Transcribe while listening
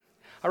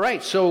All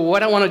right, so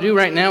what I want to do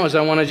right now is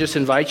I want to just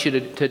invite you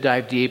to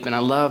dive deep, and I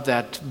love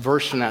that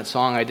verse from that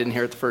song. I didn't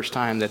hear it the first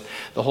time, that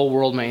the whole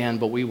world may end,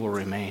 but we will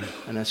remain,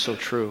 and that's so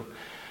true.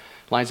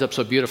 Lines up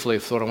so beautifully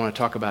with what I want to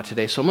talk about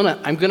today. So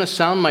I'm going to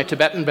sound my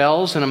Tibetan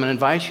bells, and I'm going to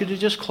invite you to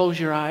just close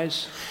your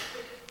eyes,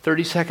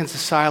 30 seconds of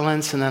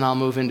silence, and then I'll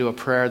move into a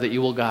prayer that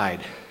you will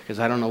guide, because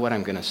I don't know what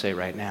I'm going to say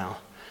right now,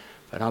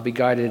 but I'll be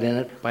guided in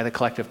it by the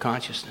collective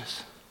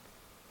consciousness.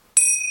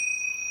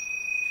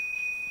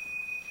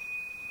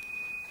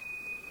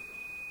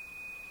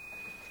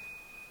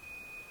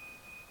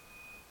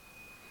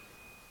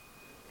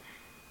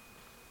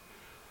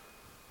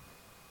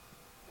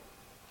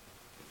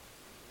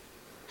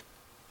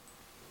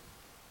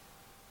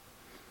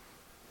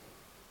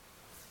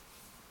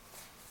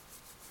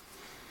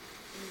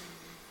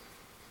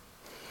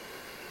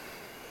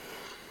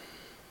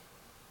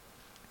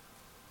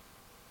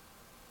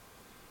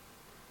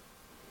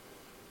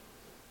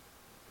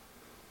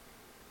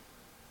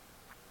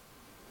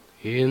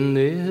 In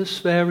this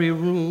very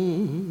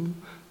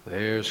room,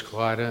 there's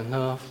quite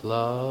enough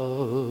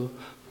love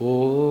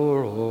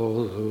for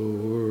all the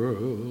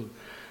world.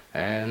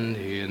 And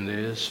in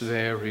this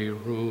very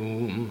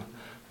room,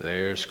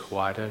 there's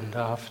quite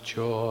enough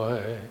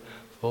joy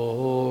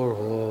for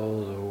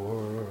all the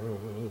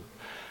world.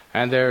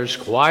 And there's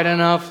quite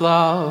enough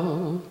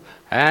love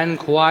and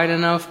quite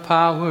enough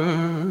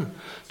power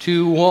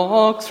to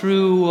walk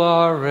through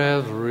our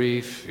every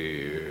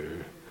fear.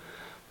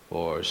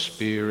 For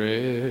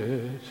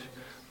Spirit,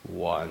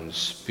 one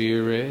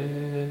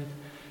Spirit,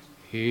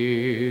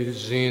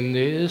 is in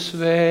this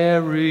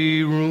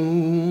very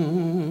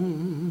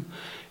room,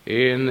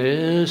 in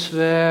this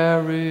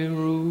very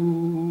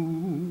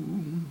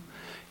room,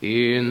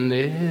 in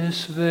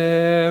this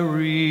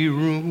very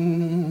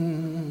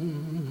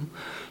room.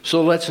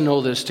 So let's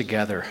know this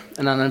together,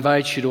 and I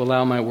invite you to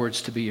allow my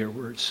words to be your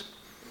words,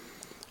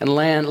 and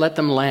let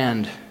them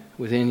land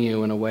within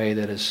you in a way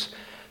that is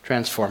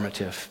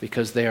transformative,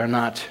 because they are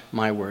not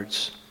my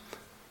words.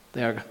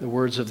 They are the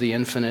words of the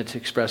infinite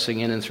expressing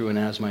in and through and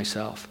as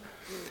myself.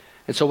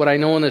 And so what I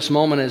know in this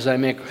moment is I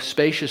make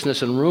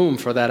spaciousness and room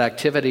for that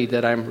activity,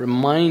 that I'm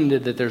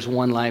reminded that there's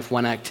one life,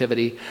 one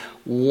activity,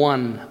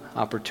 one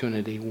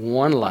opportunity,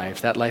 one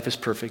life. That life is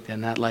perfect,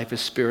 and that life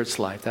is Spirit's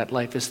life. That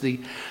life is the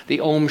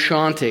Om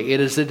Shanti. It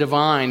is the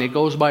divine. It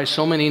goes by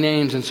so many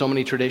names and so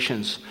many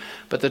traditions.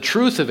 But the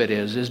truth of it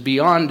is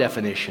beyond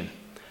definition,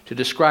 to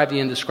describe the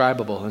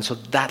indescribable. And so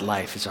that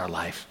life is our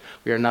life.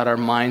 We are not our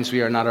minds.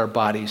 We are not our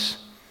bodies.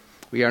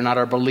 We are not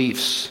our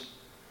beliefs.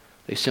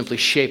 They simply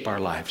shape our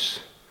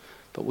lives.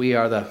 But we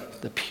are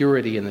the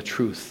purity and the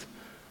truth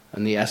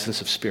and the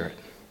essence of Spirit,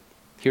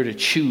 here to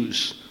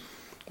choose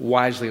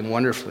wisely and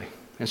wonderfully.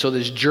 And so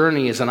this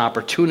journey is an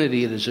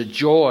opportunity. It is a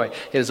joy.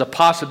 It is a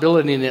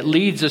possibility, and it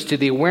leads us to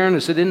the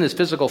awareness that in this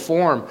physical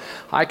form,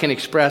 I can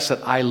express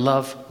that I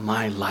love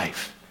my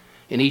life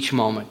in each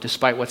moment,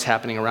 despite what's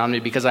happening around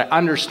me, because I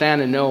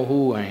understand and know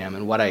who I am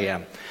and what I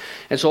am.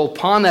 And so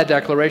upon that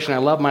declaration, I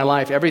love my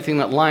life, everything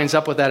that lines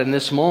up with that in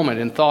this moment,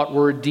 in thought,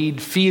 word,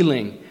 deed,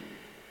 feeling,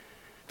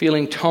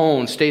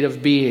 tone, state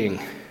of being,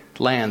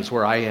 lands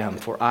where I am,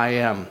 for I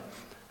am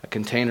a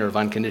container of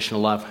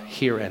unconditional love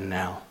here and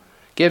now,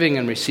 giving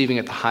and receiving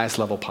at the highest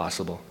level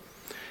possible.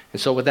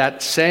 And so with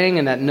that saying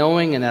and that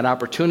knowing and that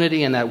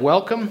opportunity and that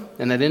welcome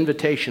and that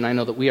invitation, I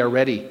know that we are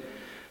ready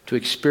to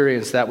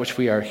experience that which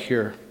we are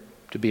here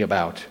to be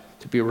about,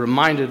 to be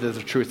reminded of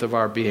the truth of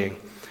our being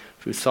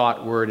through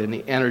thought, word, and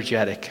the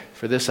energetic.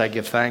 For this I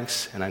give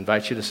thanks, and I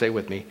invite you to say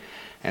with me,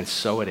 and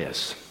so it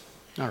is.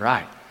 All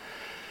right.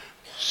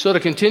 So to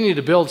continue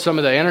to build some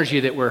of the energy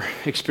that we're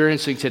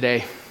experiencing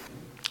today,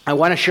 I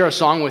want to share a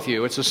song with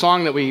you. It's a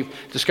song that we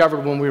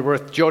discovered when we were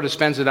with Joe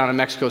Dispenza down in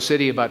Mexico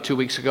City about 2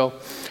 weeks ago.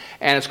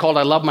 And it's called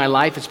I Love My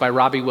Life. It's by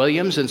Robbie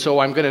Williams. And so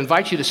I'm going to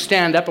invite you to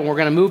stand up, and we're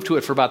going to move to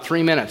it for about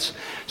 3 minutes.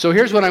 So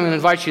here's what I'm going to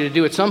invite you to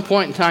do. At some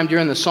point in time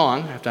during the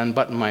song, I have to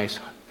unbutton my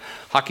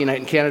Hockey Night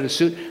in Canada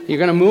suit. You're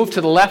going to move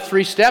to the left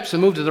 3 steps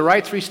and move to the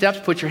right 3 steps.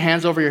 Put your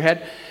hands over your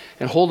head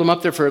and hold them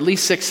up there for at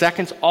least 6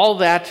 seconds. All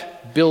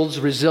that builds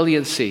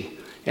resiliency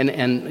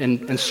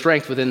and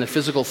strength within the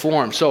physical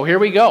form. So here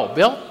we go.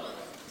 Bill,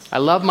 I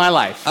love my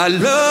life. I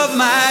love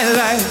my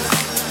life.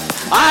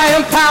 I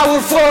am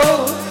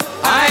powerful.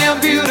 I am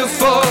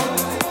beautiful,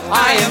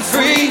 I am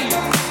free,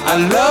 I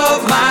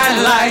love my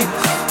life.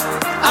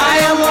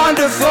 I am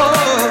wonderful,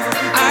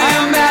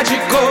 I am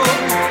magical,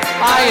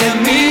 I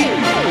am me,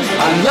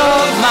 I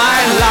love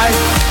my life.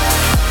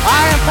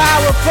 I am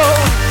powerful,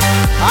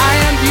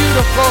 I am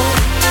beautiful,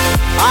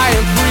 I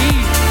am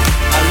free,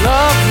 I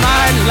love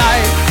my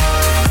life.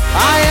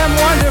 I am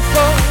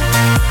wonderful,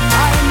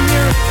 I am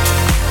miracle,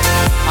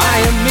 I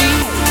am me.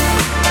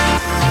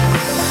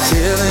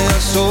 Tell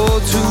your soul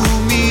to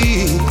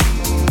me,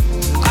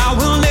 I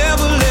will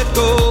never let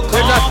go.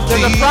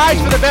 There's a prize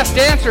for the best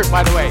dancer,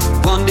 by the way.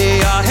 One day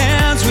our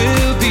hands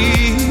will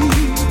be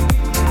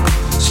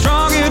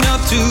strong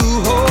enough to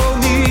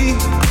hold me.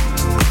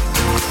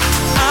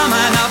 I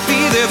might not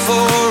be there for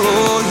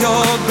all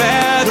your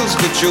battles,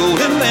 but you'll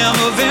win them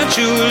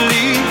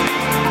eventually.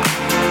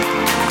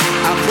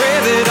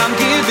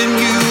 giving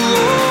you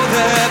all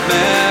that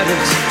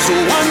matters. So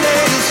one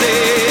day you'll say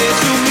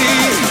to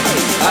me,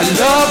 I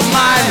love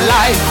my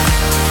life.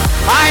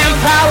 I am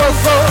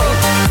powerful.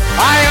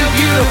 I am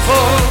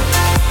beautiful.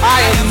 I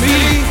am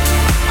me.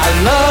 I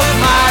love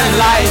my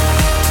life.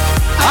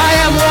 I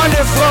am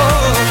wonderful.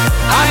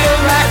 I am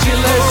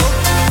miraculous.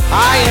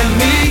 I am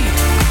me.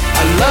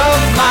 I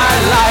love my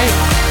life.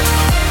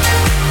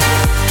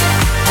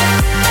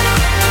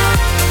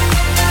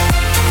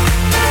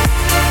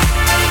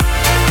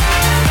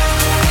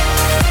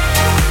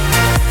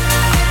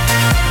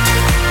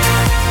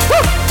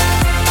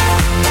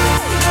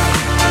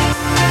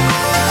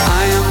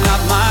 I am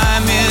not my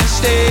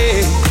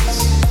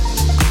mistakes,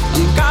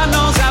 and God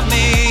knows I've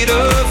made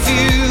a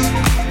few.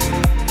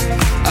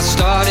 I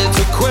started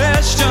to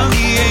question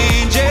the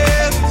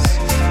angels,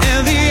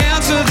 and the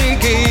answer they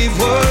gave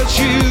was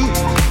you.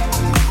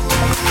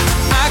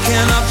 I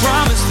cannot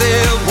promise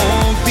there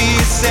won't be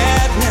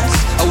sadness.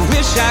 I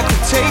wish I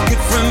could take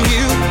it from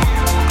you,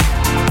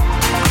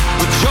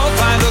 but you'll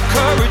find the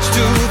courage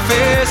to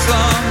face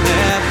the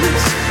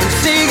madness and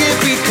sing it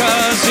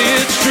because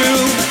it's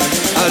true.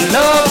 I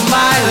love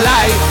my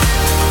life.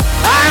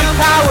 I am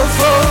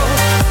powerful.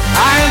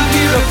 I am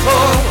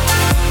beautiful.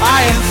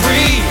 I am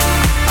free.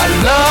 I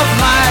love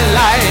my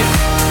life.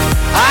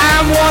 I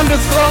am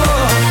wonderful.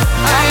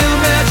 I am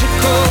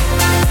magical.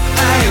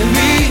 I am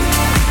me.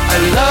 I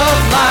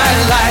love my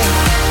life.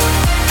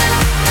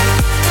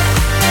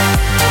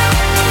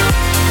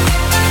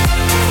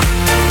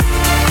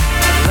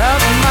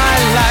 Love my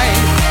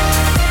life.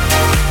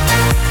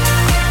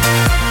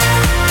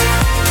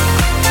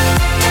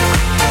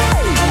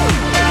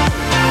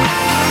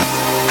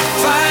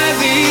 Find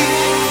the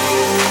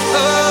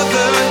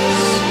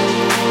others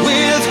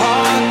with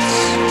hearts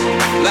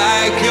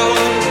like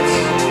yours.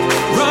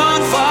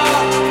 Run far,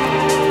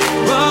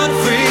 run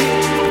free.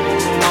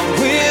 I'm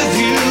with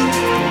you.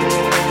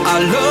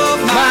 I love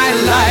my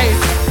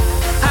life.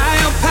 I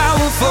am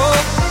powerful.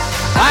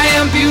 I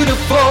am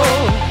beautiful.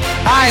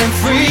 I am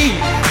free.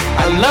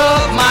 I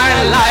love my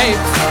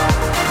life.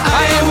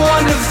 I am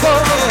wonderful.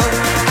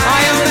 I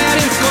am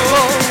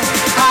magical.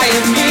 I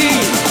am me.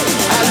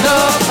 I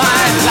love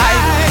my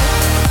life.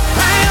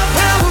 I am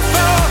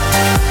powerful.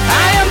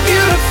 I am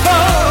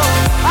beautiful.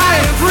 I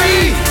am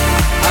free.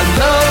 I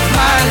love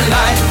my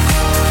life.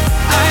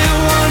 I am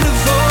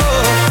wonderful.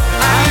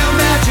 I am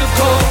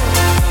magical.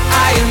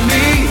 I am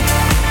me.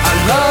 I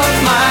love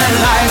my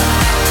life.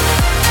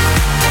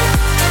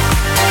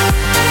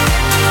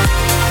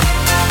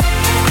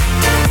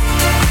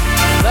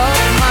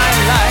 Love my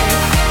life.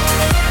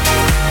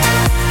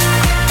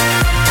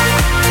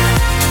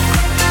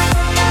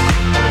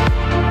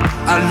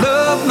 I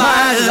love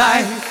my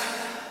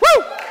life.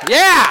 Woo!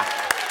 Yeah!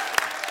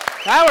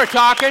 Now we're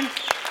talking.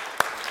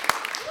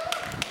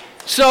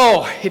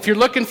 So, if you're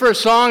looking for a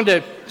song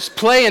to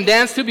play and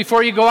dance to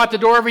before you go out the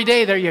door every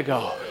day, there you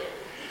go.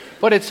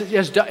 But it's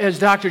as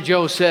Dr.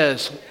 Joe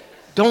says,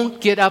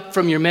 don't get up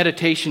from your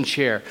meditation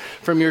chair,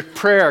 from your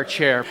prayer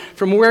chair,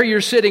 from where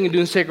you're sitting and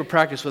doing sacred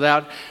practice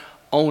without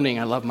owning,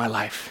 I love my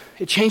life.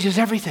 It changes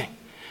everything.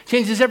 It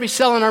changes every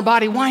cell in our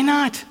body. Why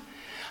not?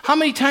 How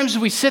many times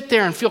do we sit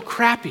there and feel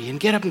crappy and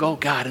get up and go,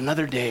 God,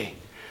 another day.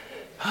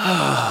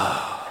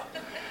 Oh,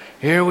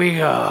 here we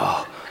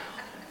go.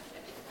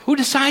 Who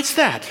decides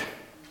that?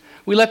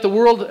 We let the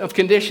world of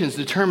conditions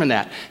determine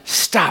that.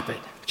 Stop it.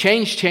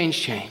 Change, change,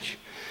 change.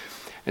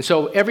 And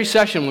so every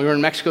session when we were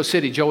in Mexico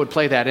City, Joe would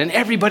play that, and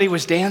everybody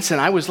was dancing.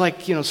 I was like,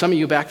 some of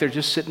you back there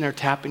just sitting there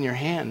tapping your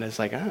hand. It's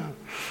like, oh.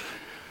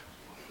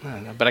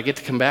 But I get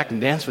to come back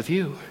and dance with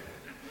you.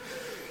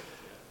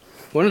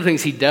 One of the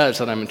things he does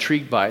that I'm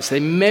intrigued by is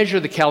they measure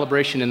the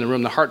calibration in the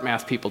room. The heart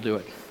math people do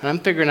it. And I'm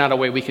figuring out a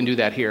way we can do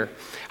that here.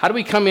 How do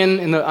we come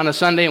in on a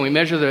Sunday and we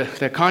measure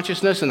the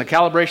consciousness and the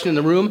calibration in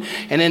the room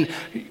and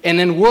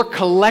then work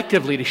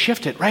collectively to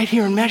shift it right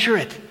here and measure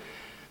it?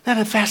 Isn't that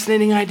a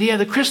fascinating idea?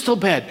 The crystal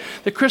bed.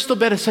 The crystal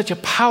bed is such a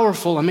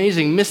powerful,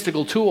 amazing,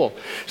 mystical tool.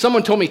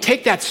 Someone told me,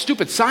 take that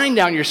stupid sign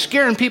down. You're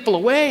scaring people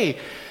away.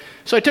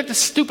 So I took the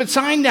stupid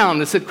sign down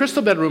that said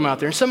crystal bed room out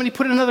there, and somebody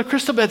put another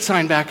crystal bed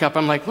sign back up.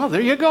 I'm like, well, there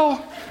you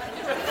go.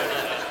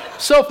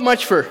 So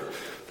much for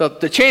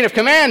the chain of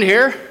command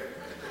here.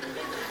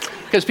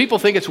 Because people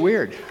think it's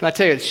weird. And I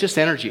tell you, it's just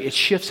energy. It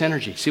shifts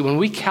energy. See, when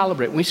we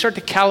start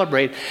to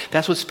calibrate,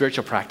 that's what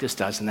spiritual practice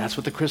does, and that's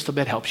what the crystal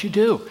bed helps you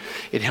do.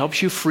 It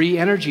helps you free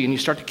energy, and you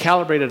start to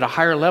calibrate at a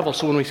higher level.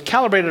 So when we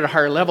calibrate at a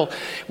higher level,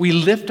 we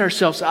lift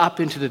ourselves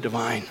up into the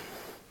divine.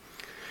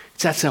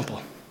 It's that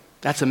simple.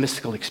 That's a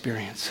mystical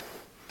experience.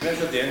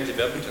 Measured the energy of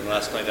Edmonton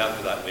last night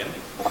after that win.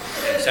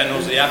 And San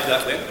Jose after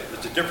that win.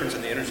 There's a difference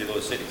in the energy of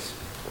those cities.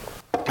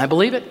 I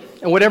believe it.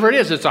 And whatever it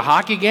is, it's a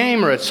hockey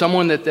game or it's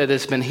someone that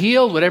has been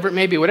healed, whatever it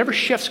may be, whatever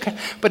shifts.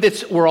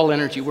 But we're all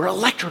energy. We're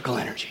electrical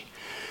energy.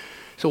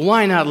 So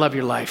why not love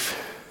your life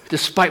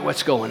despite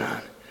what's going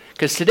on?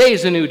 Because today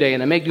is a new day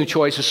and I make new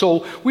choices.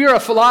 So we are a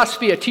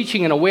philosophy, a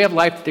teaching, and a way of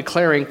life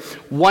declaring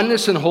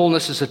oneness and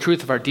wholeness is the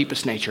truth of our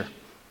deepest nature.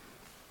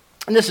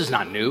 And this is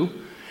not new.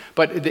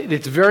 But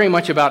it's very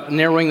much about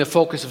narrowing the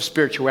focus of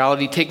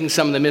spirituality, taking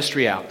some of the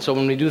mystery out. So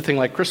when we do a thing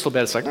like crystal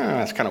bed, it's like,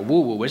 that's kind of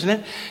woo-woo, isn't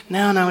it?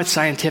 No, it's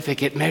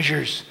scientific. It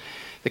measures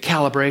the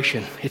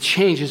calibration. It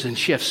changes and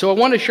shifts. So I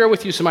want to share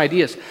with you some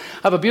ideas.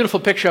 I have a beautiful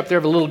picture up there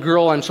of a little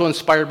girl. I'm so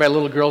inspired by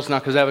little girls now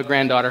because I have a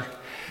granddaughter.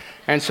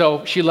 And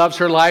so she loves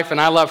her life,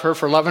 and I love her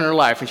for loving her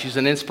life. And she's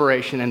an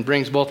inspiration and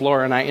brings both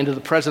Laura and I into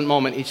the present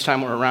moment each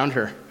time we're around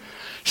her.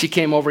 She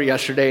came over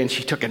yesterday, and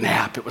she took a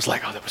nap. It was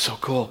like, that was so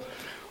cool.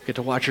 We get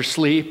to watch her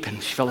sleep,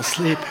 and she fell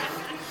asleep.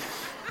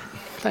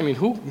 I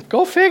mean,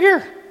 go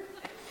figure.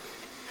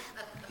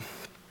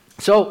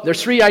 So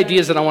there's 3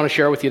 ideas that I want to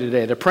share with you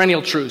today. They're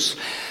perennial truths.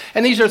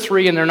 And these are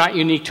 3, and they're not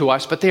unique to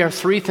us, but they are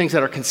 3 things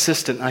that are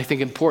consistent, and I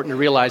think important to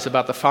realize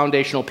about the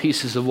foundational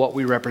pieces of what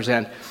we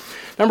represent.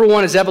 Number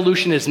 1 is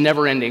evolution is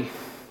never ending.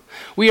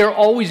 We are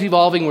always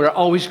evolving. We're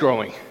always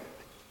growing.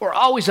 We're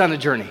always on a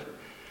journey.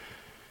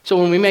 So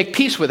when we make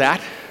peace with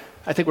that,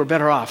 I think we're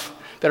better off,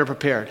 better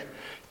prepared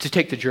to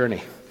take the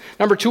journey.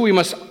 Number 2, we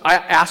must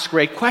ask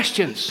great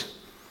questions,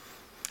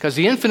 because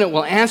the infinite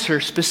will answer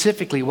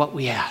specifically what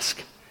we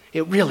ask.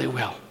 It really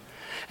will.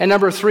 And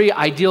number 3,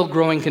 ideal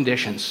growing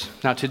conditions.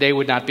 Now, today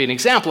would not be an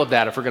example of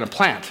that if we're going to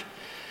plant.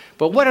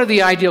 But what are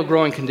the ideal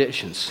growing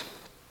conditions?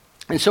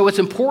 And so what's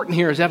important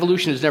here is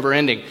evolution is never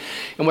ending.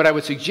 And what I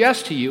would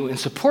suggest to you and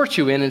support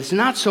you in is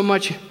not so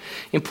much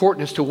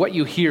important as to what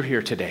you hear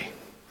here today.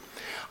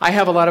 I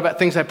have a lot of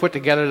things I put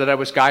together that I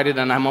was guided,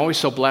 and I'm always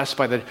so blessed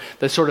by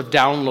the sort of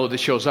download that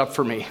shows up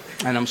for me.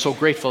 And I'm so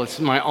grateful. It's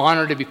my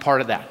honor to be part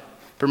of that.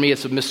 For me,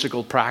 it's a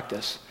mystical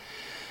practice.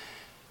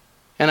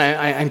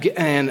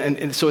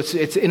 And so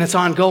it's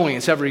ongoing.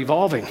 It's ever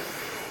evolving.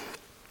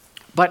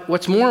 But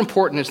what's more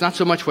important is not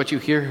so much what you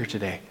hear here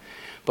today,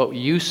 but what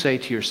you say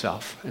to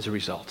yourself as a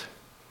result.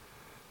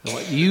 And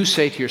what you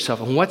say to yourself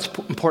and what's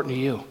important to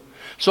you.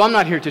 So I'm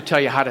not here to tell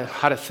you how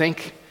to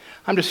think.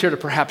 I'm just here to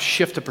perhaps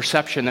shift a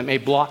perception that may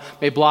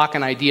block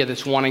an idea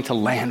that's wanting to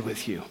land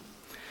with you.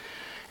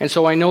 And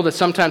so I know that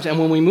sometimes, and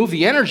when we move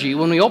the energy,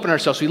 when we open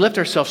ourselves, we lift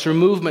ourselves through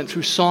movement,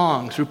 through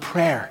song, through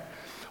prayer,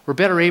 we're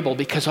better able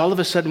because all of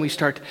a sudden we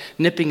start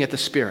nipping at the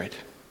spirit.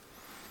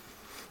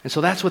 And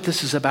so that's what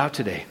this is about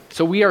today.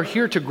 So we are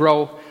here to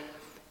grow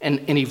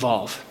and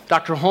evolve.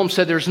 Dr. Holmes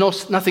said there's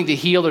nothing to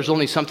heal, there's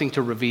only something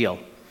to reveal.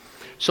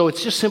 So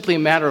it's just simply a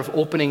matter of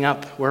opening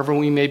up wherever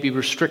we may be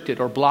restricted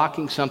or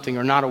blocking something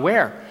or not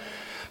aware.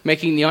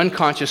 Making the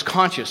unconscious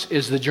conscious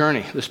is the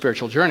journey, the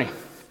spiritual journey.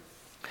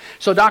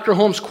 So Dr.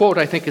 Holmes' quote,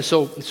 I think, is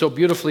so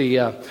beautifully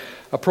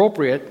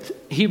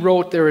appropriate. He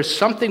wrote, "There is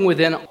something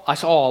within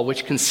us all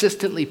which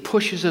consistently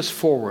pushes us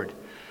forward,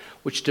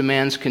 which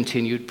demands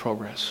continued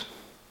progress."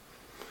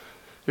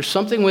 There's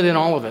something within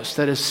all of us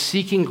that is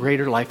seeking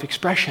greater life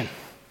expression.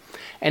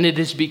 And it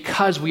is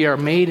because we are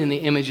made in the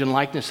image and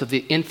likeness of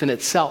the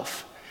infinite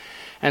self.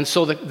 And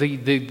so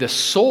the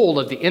soul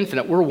of the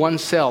infinite, we're one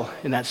cell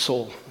in that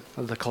soul,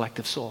 of the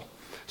collective soul.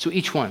 So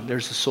each one,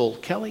 there's the soul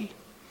Kelly,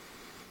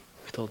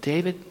 soul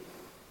David.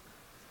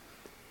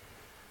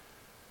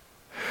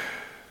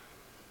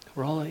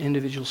 We're all an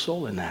individual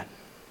soul in that.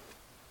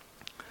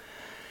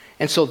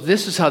 And so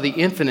this is how the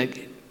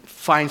infinite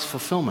finds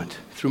fulfillment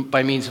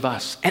by means of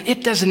us. And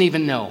it doesn't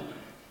even know,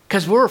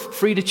 because we're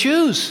free to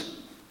choose.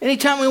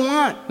 Anytime we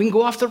want, we can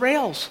go off the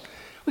rails.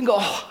 We can go,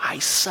 I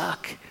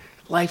suck.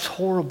 Life's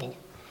horrible,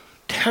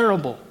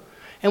 terrible.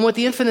 And what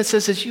the infinite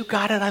says is, you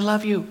got it, I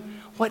love you.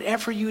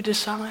 Whatever you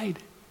decide.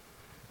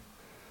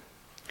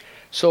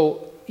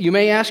 So you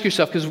may ask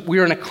yourself, because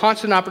we're in a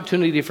constant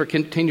opportunity for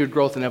continued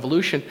growth and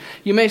evolution,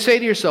 you may say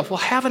to yourself, well,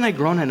 haven't I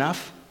grown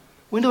enough?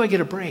 When do I get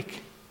a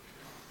break?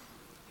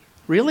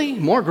 Really?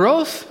 More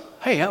growth?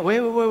 Hey,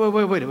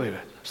 wait.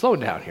 Slow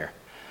down here.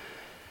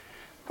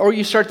 Or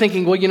you start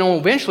thinking, well,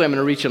 eventually I'm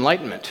going to reach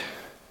enlightenment.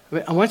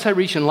 Once I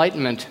reach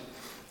enlightenment,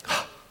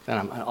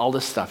 then all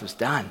this stuff is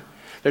done.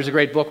 There's a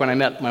great book. When I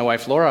met my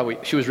wife, Laura,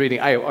 she was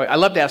reading. I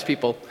love to ask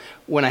people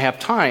when I have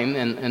time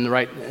and the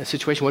right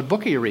situation, what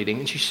book are you reading?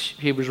 And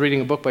she was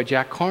reading a book by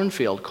Jack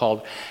Kornfield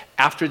called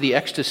After the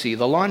Ecstasy,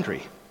 The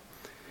Laundry.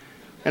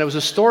 And it was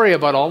a story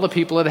about all the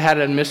people that had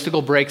a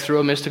mystical breakthrough,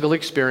 a mystical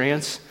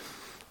experience,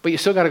 but you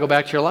still got to go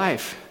back to your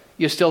life.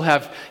 You still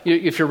have,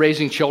 if you're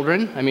raising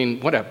children,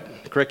 what a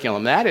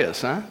curriculum that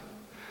is, huh?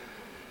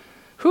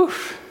 Whew.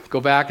 Go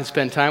back and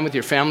spend time with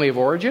your family of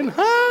origin?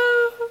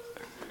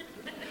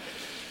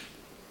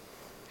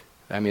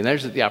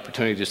 There's the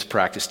opportunity just to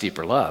practice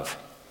deeper love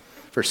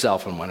for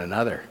self and one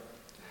another.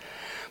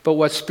 But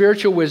what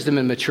spiritual wisdom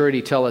and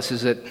maturity tell us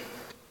is that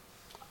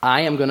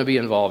I am going to be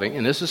evolving,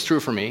 and this is true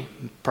for me,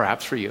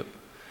 perhaps for you,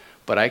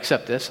 but I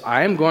accept this.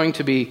 I am going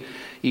to be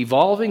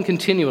evolving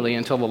continually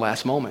until the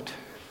last moment.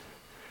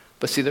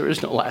 But see, there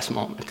is no last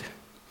moment.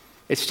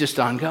 It's just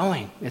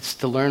ongoing. It's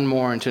to learn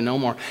more and to know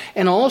more.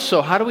 And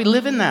also, how do we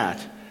live in that?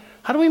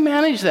 How do we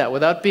manage that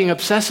without being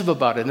obsessive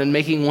about it and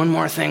making one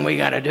more thing we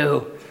got to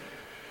do?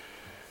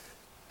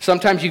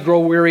 Sometimes you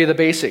grow weary of the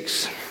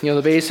basics. The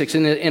basics.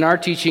 In our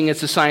teaching, it's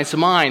the science of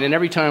mind. And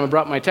every time I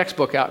brought my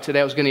textbook out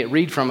today, I was going to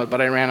read from it,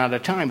 but I ran out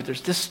of time. But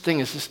this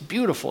thing is just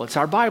beautiful. It's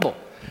our Bible.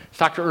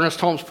 Dr. Ernest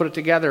Holmes put it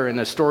together, and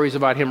the stories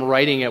about him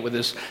writing it with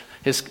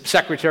his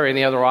secretary in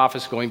the other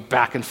office going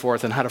back and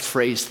forth on how to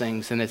phrase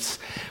things. And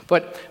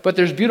but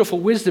there's beautiful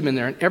wisdom in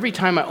there. And every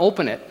time I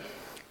open it,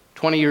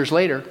 20 years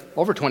later,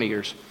 over 20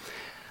 years,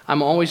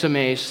 I'm always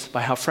amazed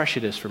by how fresh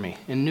it is for me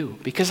and new,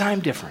 because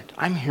I'm different.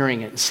 I'm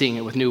hearing it and seeing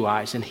it with new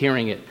eyes and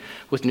hearing it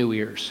with new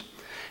ears.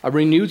 A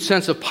renewed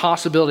sense of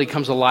possibility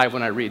comes alive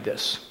when I read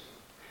this.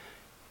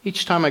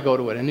 Each time I go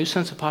to it, a new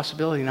sense of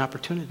possibility and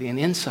opportunity and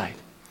insight.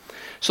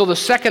 So the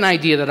second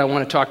idea that I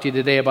want to talk to you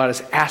today about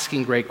is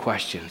asking great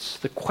questions.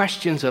 The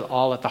questions that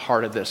all at the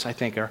heart of this, I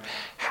think, are,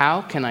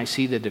 how can I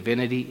see the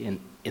divinity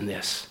in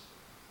this?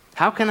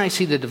 How can I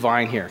see the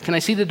divine here? Can I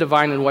see the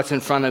divine in what's in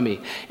front of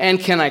me? And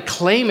can I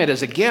claim it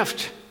as a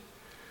gift?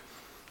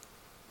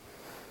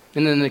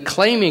 And in the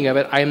claiming of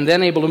it, I am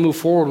then able to move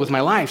forward with my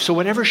life. So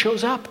whatever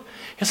shows up,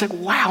 it's like,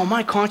 wow,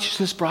 my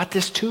consciousness brought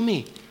this to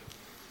me.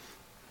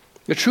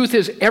 The truth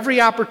is, every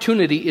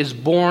opportunity is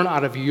born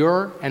out of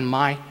your and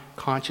my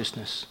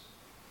consciousness.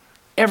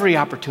 Every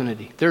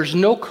opportunity. There's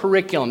no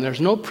curriculum.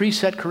 There's no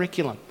preset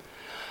curriculum.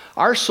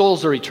 Our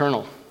souls are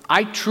eternal.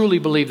 I truly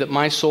believe that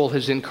my soul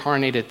has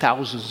incarnated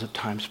thousands of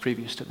times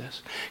previous to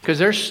this. Because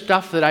there's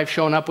stuff that I've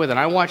shown up with, and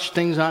I watch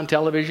things on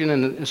television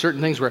and certain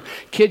things where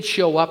kids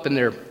show up and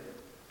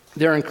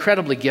they're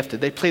incredibly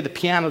gifted. They play the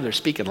piano, they're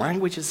speaking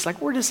languages. It's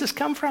like, where does this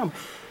come from?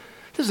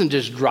 It doesn't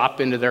just drop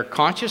into their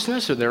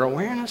consciousness or their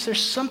awareness.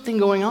 There's something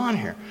going on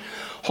here.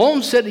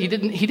 Holmes said he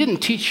didn't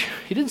say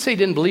he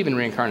didn't believe in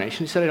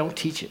reincarnation. He said, I don't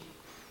teach it.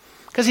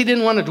 Because he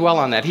didn't want to dwell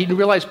on that. He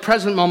realized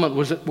present moment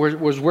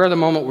was where the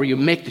moment where you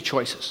make the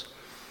choices.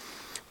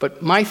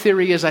 But my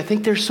theory is I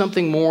think there's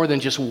something more than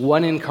just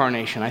one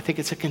incarnation. I think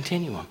it's a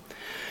continuum.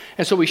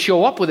 And so we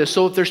show up with this.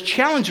 So if there's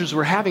challenges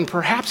we're having,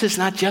 perhaps it's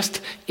not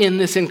just in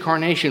this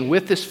incarnation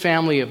with this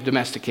family of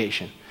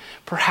domestication.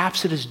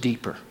 Perhaps it is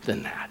deeper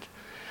than that.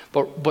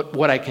 But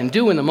what I can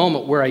do in the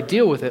moment where I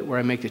deal with it, where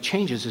I make the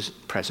changes, is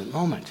present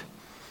moment.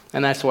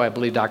 And that's why I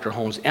believe Dr.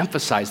 Holmes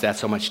emphasized that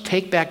so much.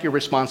 Take back your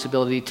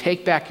responsibility,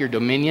 take back your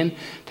dominion,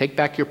 take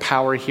back your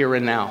power here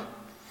and now.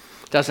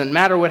 Doesn't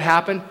matter what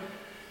happened.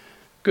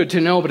 Good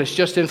to know, but it's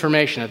just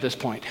information at this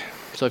point.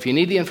 So if you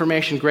need the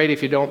information, great.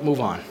 If you don't,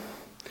 move on.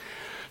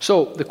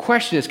 So the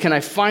question is, can I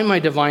find my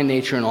divine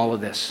nature in all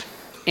of this?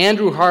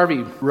 Andrew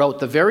Harvey wrote,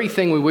 the very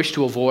thing we wish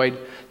to avoid,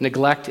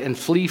 neglect, and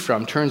flee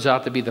from turns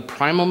out to be the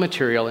primal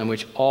material in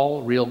which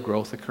all real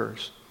growth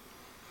occurs.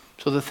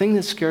 So the thing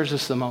that scares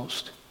us the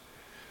most,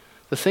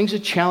 the things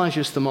that challenge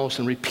us the most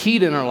and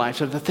repeat in our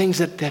lives are the things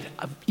that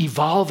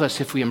evolve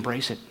us if we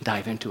embrace it,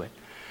 dive into it.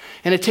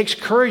 And it takes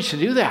courage to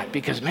do that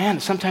because, man,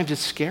 sometimes it's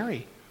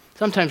scary.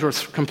 Sometimes we're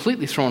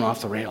completely thrown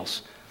off the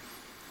rails.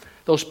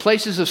 Those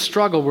places of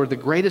struggle where the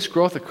greatest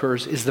growth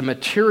occurs is the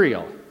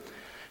material.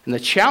 And the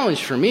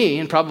challenge for me,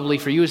 and probably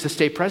for you, is to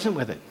stay present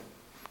with it.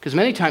 Because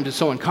many times it's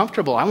so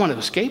uncomfortable, I want to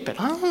escape it.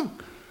 Do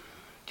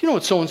you know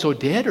what so-and-so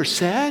did or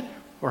said,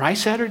 or I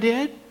said or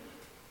did?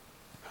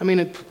 I mean,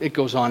 it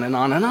goes on and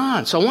on and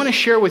on. So I want to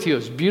share with you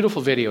this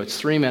beautiful video. It's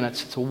 3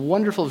 minutes. It's a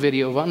wonderful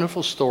video, a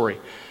wonderful story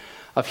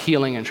of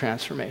healing and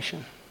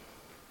transformation.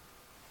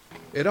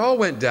 It all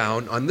went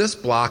down on this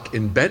block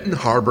in Benton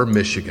Harbor,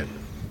 Michigan.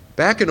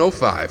 Back in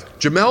 2005,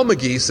 Jamel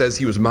McGee says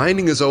he was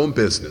minding his own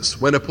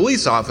business when a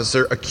police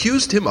officer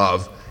accused him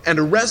of and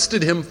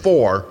arrested him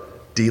for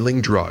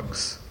dealing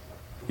drugs.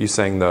 You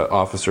saying the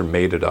officer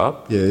made it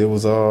up? Yeah, it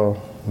was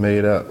all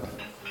made up.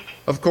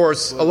 Of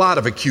course, a lot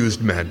of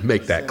accused men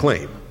make that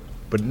claim,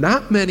 but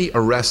not many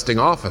arresting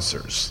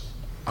officers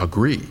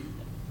agree.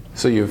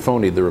 So you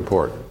phonied the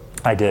report?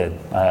 I did.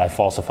 I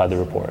falsified the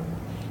report.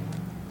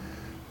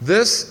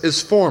 This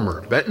is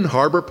former Benton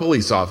Harbor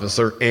police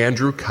officer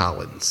Andrew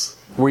Collins.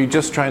 Were you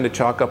just trying to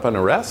chalk up an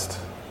arrest?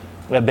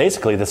 Yeah,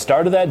 basically, the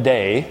start of that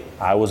day,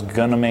 I was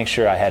going to make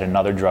sure I had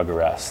another drug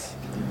arrest.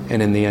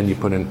 And in the end, you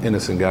put an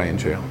innocent guy in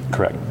jail?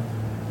 Correct.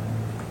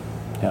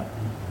 Yeah.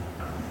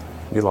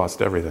 You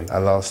lost everything. I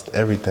lost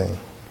everything.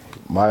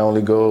 My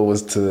only goal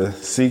was to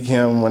seek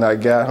him when I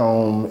got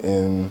home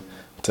and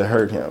to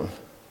hurt him.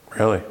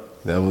 Really?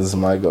 That was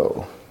my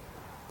goal.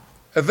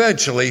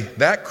 Eventually,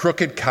 that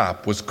crooked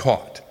cop was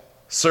caught,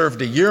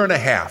 served 1.5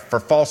 years for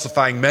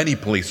falsifying many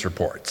police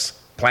reports,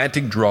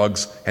 planting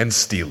drugs, and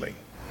stealing.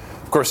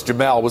 Of course,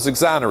 Jamel was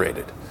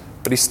exonerated,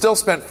 but he still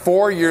spent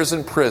 4 years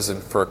in prison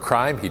for a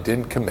crime he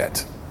didn't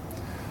commit.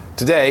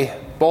 Today,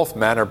 both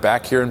men are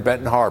back here in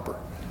Benton Harbor,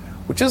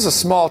 which is a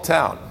small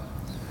town.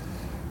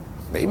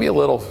 Maybe a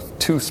little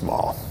too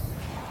small.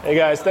 Hey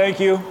guys, thank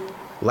you.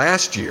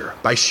 Last year,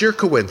 by sheer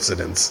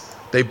coincidence,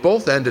 they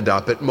both ended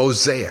up at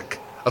Mosaic,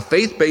 a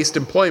faith-based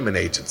employment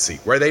agency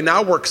where they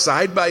now work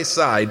side by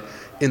side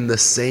in the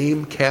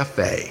same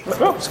cafe.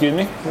 Oh, excuse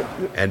me.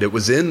 And it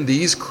was in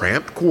these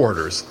cramped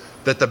quarters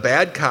that the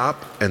bad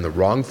cop and the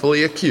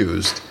wrongfully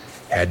accused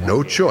had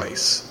no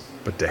choice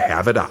but to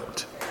have it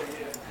out.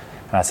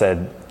 And I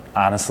said,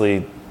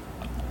 honestly,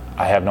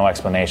 I have no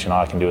explanation.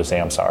 All I can do is say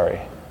I'm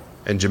sorry.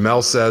 And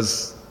Jamel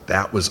says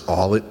that was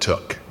all it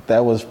took.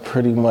 That was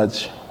pretty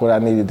much what I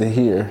needed to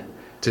hear.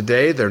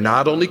 Today, they're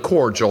not only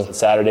cordial,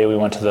 Saturday we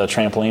went to the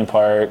trampoline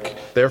park.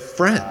 they're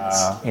friends.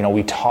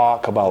 We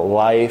talk about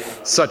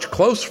life. Such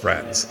close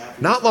friends.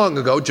 Not long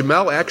ago,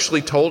 Jamel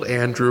actually told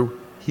Andrew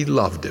he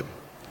loved him.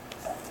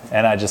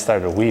 And I just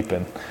started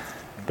weeping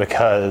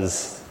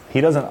because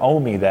he doesn't owe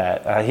me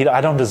that.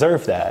 I don't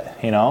deserve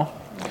that,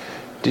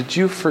 Did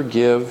you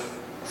forgive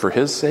for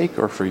his sake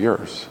or for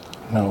yours?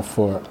 No,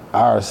 for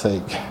our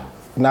sake.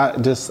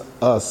 Not just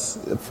us,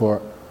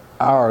 for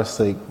our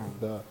sake.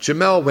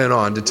 Jamel went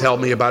on to tell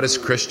me about his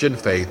Christian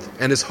faith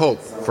and his hope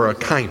for a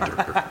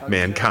kinder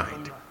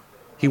mankind.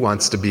 He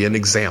wants to be an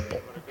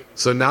example.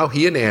 So now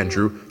he and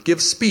Andrew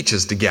give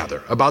speeches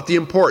together about the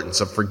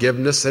importance of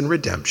forgiveness and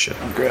redemption.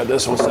 Grab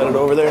this, we'll set it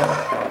over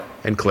there.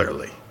 And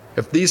clearly,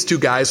 if these two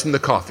guys from the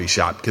coffee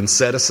shop can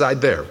set aside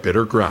their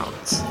bitter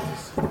grounds,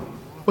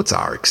 what's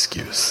our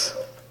excuse?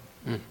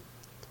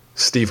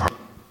 Steve Harvey.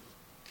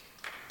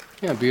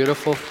 Yeah,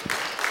 beautiful.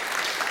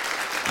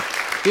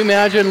 Can you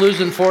imagine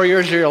losing 4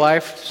 years of your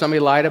life?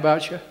 Somebody lied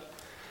about you.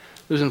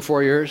 Losing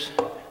 4 years.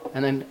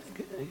 And then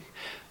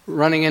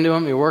running into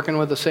him, you're working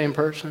with the same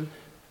person.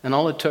 And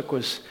all it took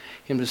was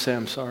him to say,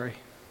 I'm sorry.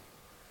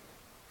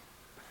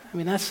 I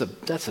mean, that's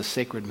a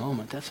sacred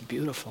moment. That's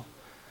beautiful.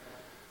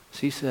 As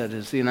he said,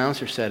 as the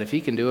announcer said, if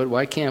he can do it,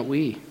 why can't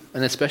we?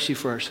 And especially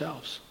for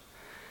ourselves.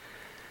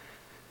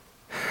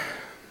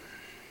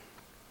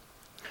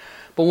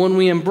 But when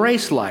we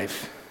embrace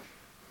life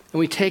and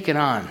we take it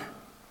on,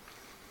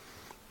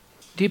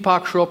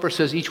 Deepak Chopra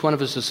says each one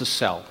of us is a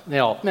cell.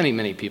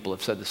 Many people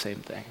have said the same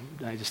thing.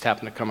 I just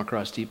happened to come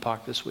across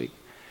Deepak this week.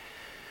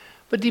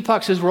 But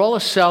Deepak says we're all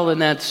a cell in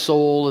that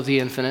soul of the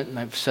infinite, and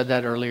I've said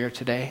that earlier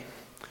today.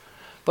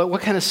 But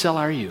what kind of cell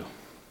are you?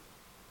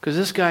 Because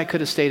this guy could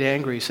have stayed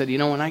angry. He said,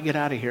 when I get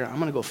out of here, I'm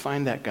going to go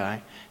find that guy,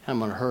 and I'm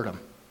going to hurt him.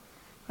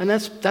 And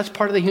that's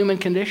part of the human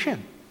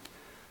condition.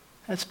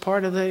 That's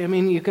part of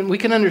we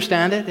can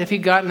understand it. If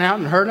he'd gotten out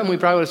and hurt him, we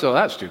probably would have said, oh,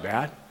 that's too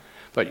bad.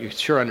 But you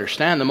sure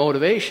understand the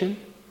motivation.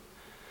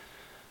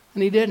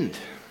 And he didn't.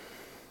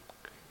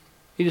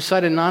 He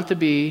decided not to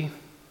be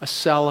a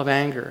cell of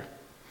anger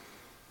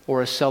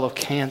or a cell of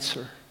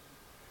cancer.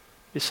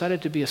 He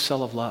decided to be a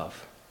cell of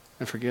love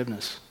and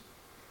forgiveness.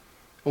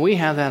 And we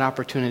have that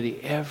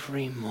opportunity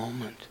every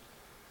moment.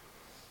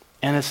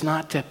 And it's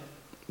not to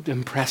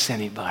impress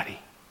anybody.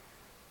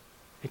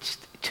 It's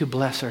to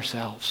bless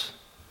ourselves.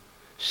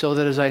 So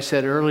that, as I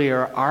said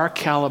earlier, our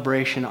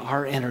calibration,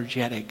 our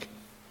energetic,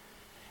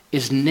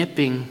 is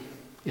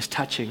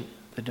touching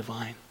the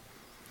divine.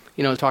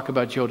 Talk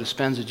about Joe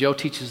Dispenza. Joe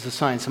teaches the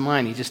science of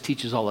mind. He just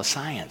teaches all the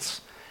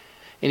science.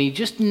 And he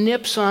just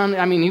nips on,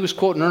 he was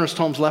quoting Ernest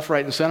Holmes left,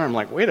 right, and center. I'm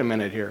like, wait a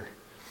minute here.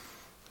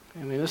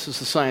 This is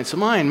the science of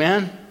mind,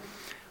 man.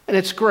 And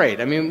it's great.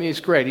 It's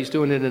great. He's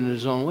doing it in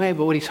his own way.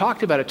 But what he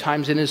talked about at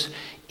times in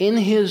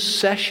his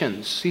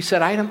sessions, he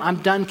said, I'm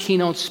done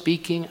keynote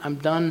speaking. I'm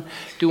done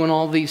doing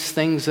all these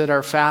things that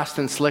are fast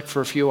and slick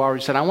for a few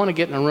hours. He said, I want to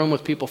get in a room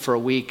with people for a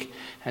week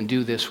and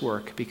do this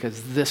work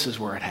because this is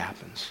where it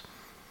happens.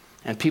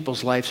 And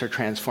people's lives are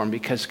transformed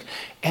because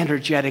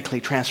energetically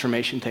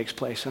transformation takes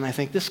place. And I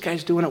think this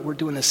guy's doing it. We're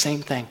doing the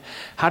same thing.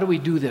 How do we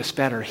do this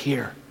better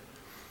here?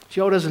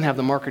 Joe doesn't have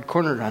the market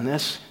cornered on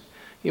this.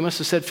 He must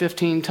have said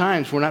 15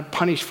 times, we're not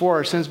punished for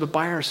our sins, but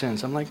by our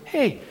sins. I'm like,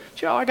 hey,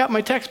 Joe, I got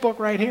my textbook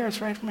right here. It's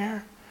right from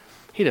here.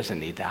 He doesn't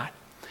need that.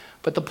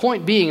 But the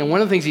point being, and one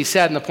of the things he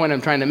said, and the point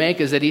I'm trying to make,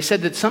 is that he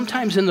said that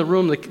sometimes in the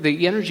room,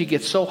 the energy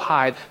gets so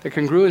high, the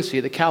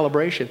congruency, the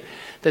calibration,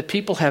 that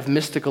people have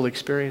mystical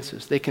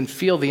experiences. They can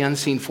feel the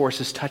unseen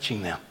forces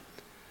touching them.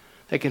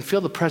 They can feel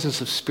the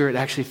presence of spirit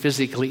actually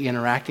physically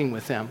interacting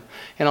with them.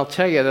 And I'll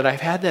tell you that I've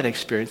had that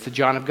experience, the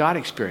John of God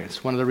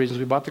experience, one of the reasons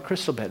we bought the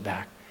crystal bed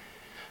back,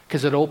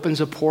 because it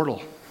opens a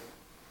portal.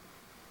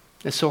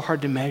 It's so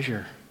hard to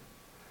measure.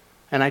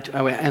 And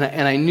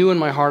I knew in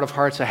my heart of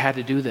hearts I had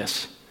to do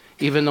this,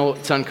 even though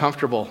it's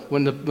uncomfortable.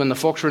 When the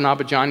folks were in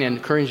Abidjan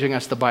encouraging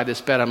us to buy this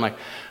bed, I'm like,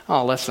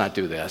 oh, let's not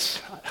do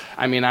this.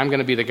 I'm going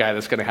to be the guy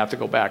that's going to have to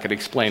go back and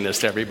explain this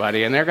to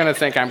everybody, and they're going to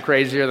think I'm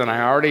crazier than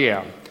I already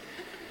am.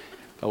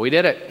 But we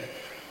did it.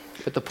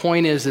 But the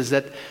point is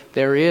that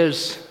there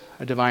is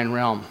a divine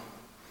realm.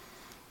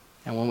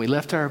 And when we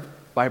lift our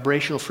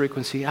vibrational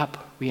frequency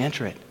up, we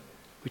enter it,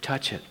 we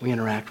touch it, we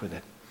interact with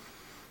it.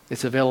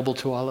 It's available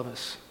to all of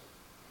us.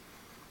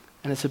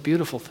 And it's a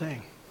beautiful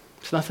thing.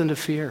 It's nothing to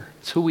fear.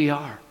 It's who we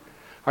are.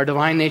 Our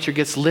divine nature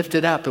gets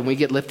lifted up and we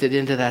get lifted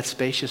into that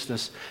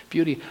spaciousness,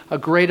 beauty. A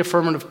great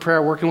affirmative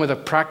prayer working with a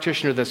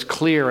practitioner that's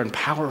clear and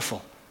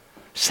powerful.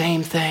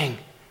 Same thing.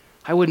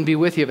 I wouldn't be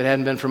with you if it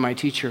hadn't been for my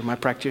teacher, my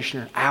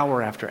practitioner,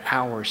 hour after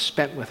hour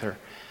spent with her,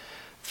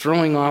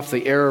 throwing off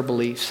the error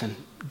beliefs and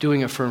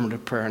doing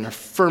affirmative prayer and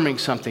affirming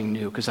something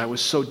new because I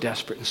was so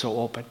desperate and so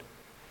open.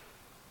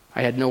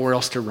 I had nowhere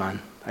else to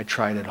run. I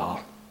tried it all.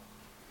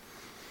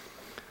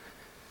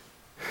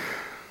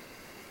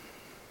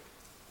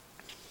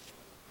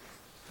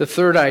 The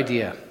third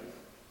idea,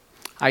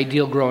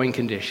 Ideal growing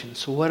conditions.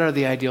 So what are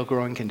the ideal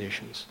growing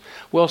conditions?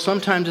 Well,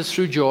 sometimes it's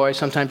through joy,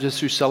 sometimes it's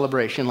through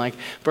celebration. Like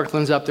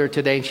Brooklyn's up there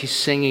today and she's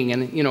singing,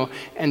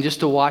 and just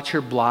to watch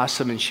her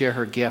blossom and share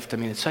her gift, I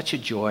mean, it's such a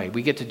joy.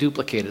 We get to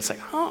duplicate it. It's like,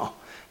 oh,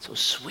 so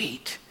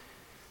sweet.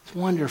 It's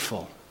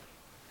wonderful.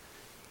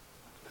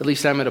 At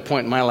least I'm at a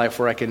point in my life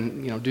where I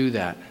can, do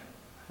that.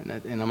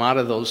 And I'm out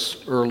of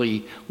those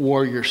early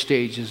warrior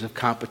stages of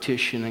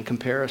competition and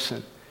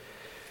comparison.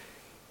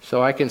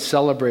 So I can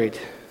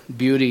celebrate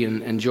beauty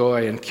and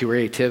joy and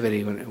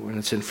creativity when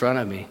it's in front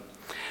of me.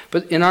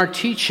 But in our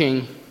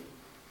teaching,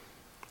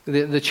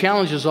 the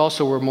challenge is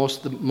also where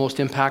the most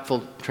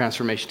impactful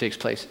transformation takes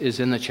place, is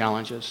in the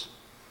challenges.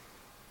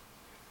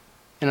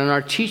 And in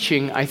our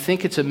teaching, I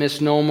think it's a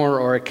misnomer,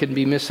 or it can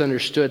be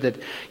misunderstood that,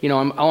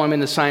 I'm in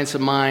the science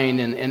of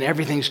mind and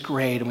everything's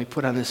great, and we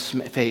put on this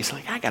face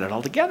like, I got it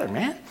all together,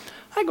 man.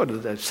 I go to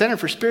the Center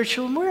for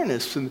Spiritual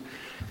Awareness, and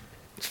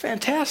it's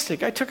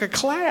fantastic. I took a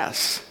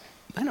class.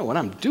 I know what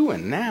I'm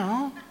doing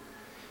now.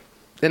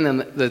 Then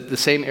the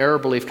same error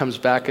belief comes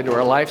back into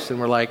our lives, and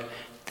we're like,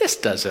 this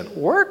doesn't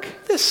work.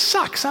 This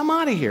sucks. I'm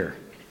out of here.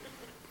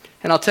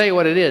 And I'll tell you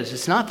what it is.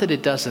 It's not that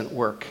it doesn't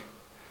work.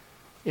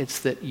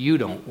 It's that you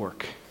don't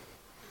work.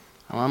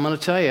 Well, I'm going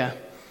to tell you,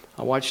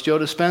 I watched Joe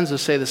Dispenza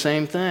say the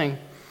same thing.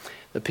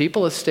 The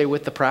people that stay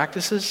with the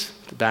practices,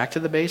 back to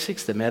the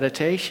basics, the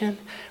meditation,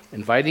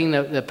 inviting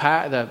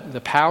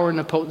the power and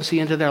the potency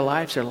into their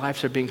lives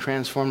are being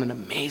transformed in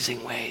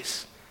amazing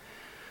ways.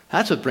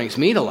 That's what brings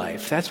me to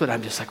life. That's what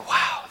I'm just like,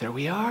 wow, there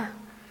we are.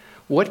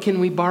 What can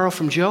we borrow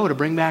from Joe to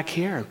bring back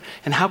here?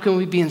 And how can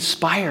we be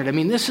inspired? I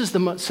mean, this is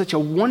such a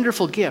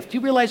wonderful gift. Do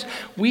you realize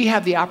we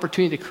have the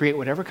opportunity to create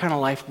whatever kind of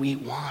life we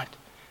want,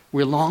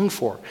 we long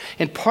for?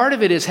 And part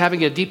of it is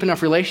having a deep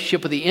enough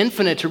relationship with the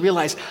infinite to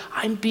realize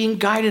I'm being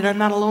guided. I'm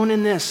not alone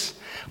in this.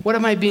 What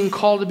am I being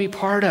called to be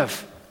part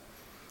of?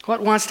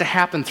 What wants to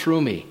happen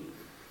through me?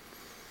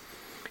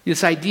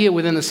 This idea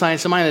within the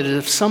science of mind that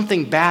if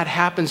something bad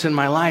happens in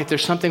my life,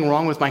 there's something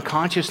wrong with my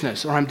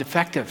consciousness or I'm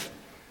defective.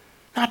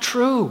 Not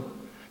true.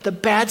 The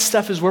bad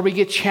stuff is where we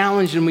get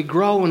challenged and we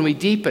grow and we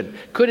deepen.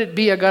 Could it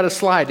be, I got a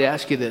slide to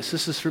ask you this.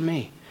 This is for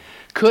me.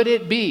 Could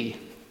it be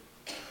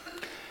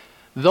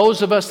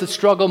those of us that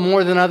struggle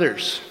more than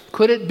others,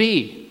 could it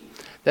be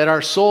that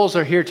our souls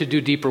are here to do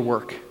deeper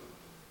work? You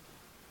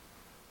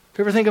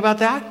ever think about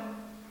that?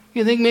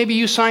 You think maybe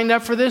you signed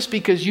up for this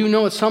because you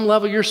know at some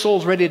level your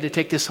soul's ready to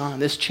take this on,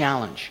 this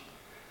challenge,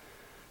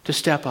 to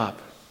step up.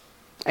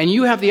 And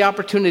you have the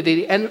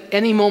opportunity at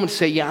any moment to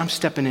say, yeah, I'm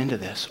stepping into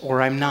this,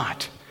 or I'm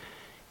not.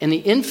 And the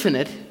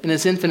infinite, in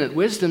his infinite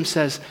wisdom,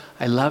 says,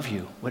 I love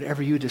you.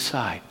 Whatever you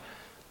decide,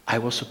 I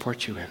will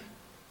support you in.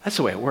 That's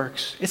the way it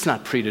works. It's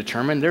not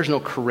predetermined. There's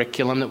no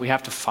curriculum that we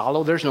have to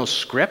follow. There's no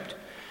script.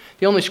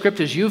 The only script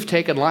is you've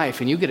taken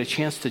life and you get a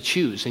chance to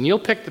choose. And you'll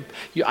pick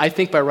I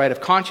think by right of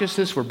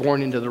consciousness, we're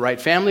born into the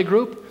right family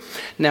group.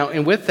 Now,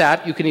 and with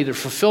that, you can either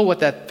fulfill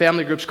what that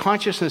family group's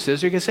consciousness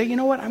is, or you can say, you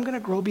know what, I'm going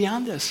to grow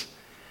beyond this.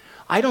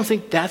 I don't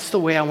think that's the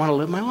way I want to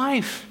live my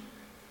life.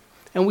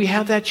 And we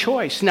have that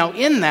choice. Now,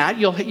 in that,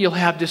 you'll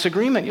have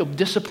disagreement. You'll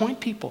disappoint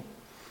people.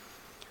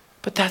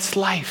 But that's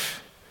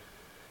life.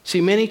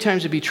 See, many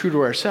times to be true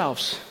to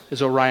ourselves,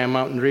 as Orion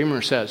Mountain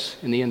Dreamer says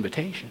in the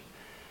invitation,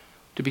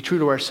 to be true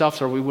to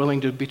ourselves, are we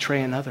willing to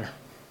betray another?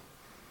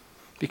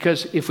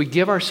 Because if we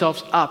give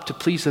ourselves up to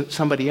please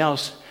somebody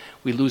else,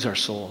 we lose our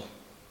soul.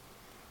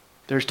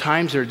 There's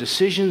times, there are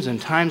decisions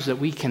and times that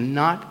we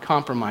cannot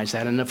compromise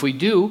that. And if we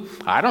do,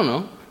 I don't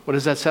know, what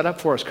does that set up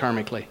for us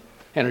karmically,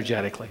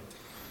 energetically?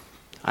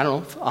 I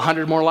don't know,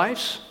 100 more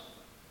lives?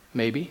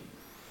 Maybe.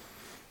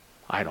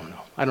 I don't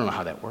know. I don't know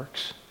how that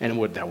works. And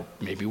that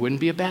maybe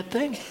wouldn't be a bad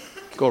thing.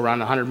 Go around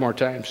 100 more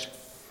times.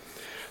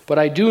 But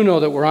I do know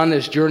that we're on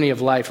this journey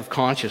of life, of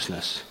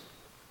consciousness.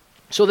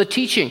 So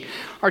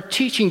our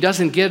teaching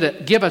doesn't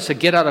give us a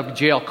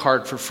get-out-of-jail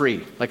card for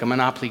free, like a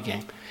Monopoly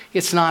game.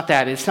 It's not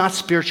that. It's not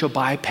spiritual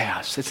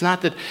bypass. It's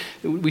not that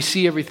we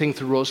see everything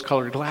through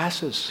rose-colored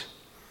glasses.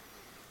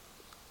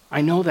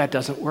 I know that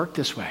doesn't work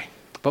this way.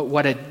 But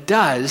what it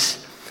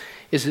does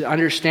is to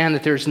understand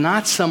that there's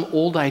not some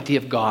old idea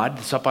of God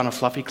that's up on a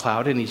fluffy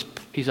cloud and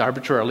he's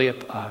arbitrarily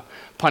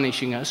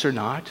punishing us or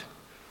not.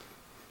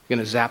 I'm going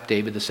to zap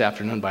David this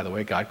afternoon, by the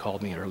way. God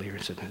called me earlier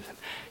and said,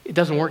 it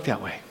doesn't work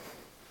that way.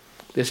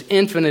 This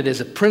infinite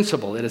is a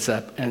principle. It is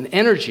an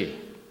energy.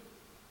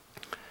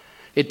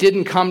 It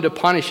didn't come to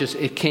punish us.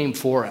 It came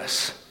for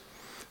us.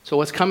 So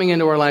what's coming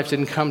into our lives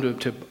didn't come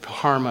to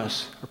harm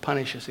us or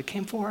punish us. It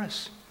came for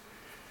us.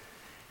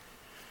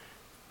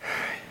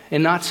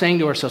 And not saying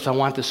to ourselves, I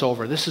want this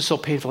over. This is so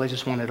painful, I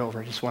just want it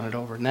over. I just want it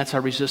over. And that's our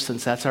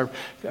resistance. That's our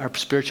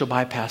spiritual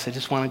bypass. I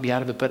just want to be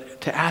out of it.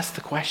 But to ask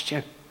the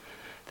question,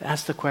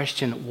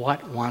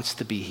 what wants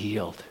to be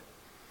healed?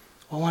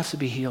 What wants to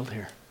be healed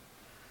here?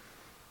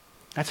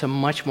 That's a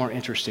much more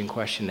interesting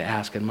question to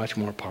ask and much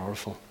more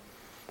powerful.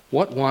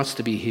 What wants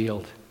to be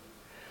healed?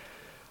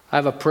 I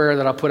have a prayer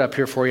that I'll put up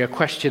here for you, a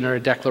question or a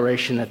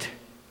declaration that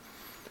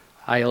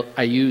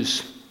I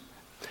use.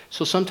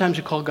 So sometimes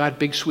you call God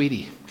Big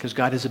Sweetie, because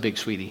God is a big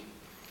sweetie.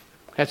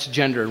 That's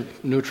gender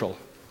neutral.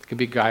 It can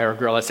be a guy or a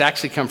girl. It's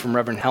actually come from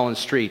Reverend Helen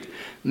Street.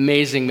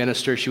 Amazing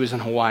minister. She was in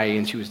Hawaii,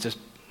 and she was just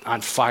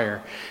on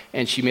fire.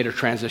 And she made her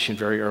transition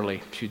very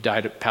early. She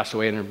passed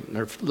away,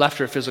 and left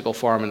her physical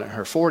form in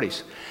her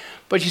 40s.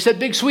 But she said,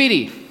 "Big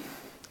sweetie,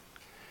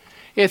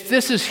 if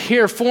this is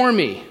here for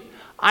me,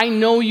 I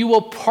know you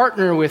will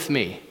partner with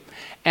me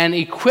and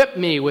equip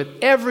me with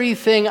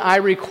everything I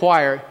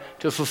require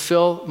to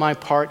fulfill my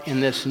part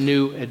in this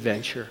new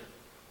adventure."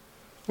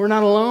 We're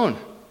not alone.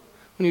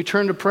 When you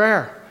turn to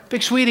prayer,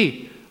 "Big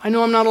sweetie, I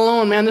know I'm not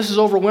alone, man. This is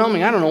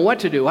overwhelming. I don't know what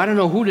to do. I don't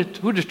know who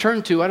to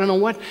turn to. I don't know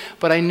what,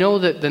 but I know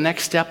that the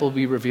next step will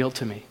be revealed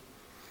to me."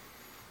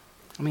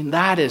 I mean,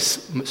 that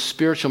is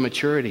spiritual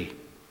maturity.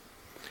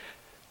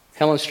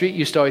 Helen Street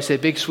used to always say,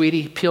 "Big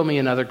sweetie, peel me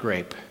another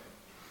grape."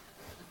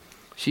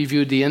 She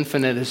viewed the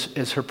infinite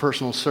as her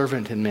personal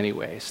servant in many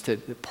ways, to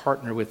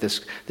partner with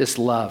this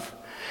love.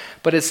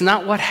 But it's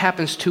not what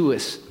happens to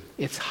us,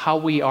 it's how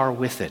we are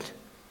with it.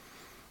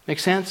 Make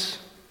sense?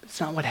 It's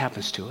not what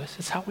happens to us,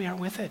 it's how we are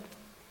with it.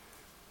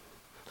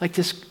 Like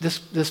this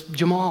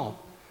Jamal,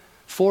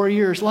 4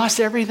 years, lost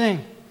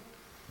everything.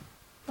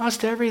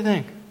 Lost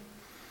everything.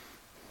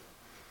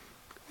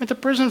 Went to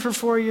prison for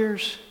 4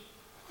 years.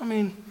 I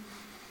mean,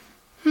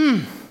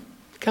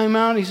 came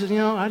out, he said,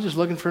 I was just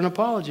looking for an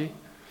apology.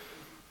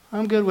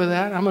 I'm good with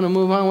that. I'm going to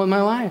move on with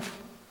my life.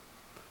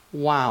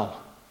 Wow.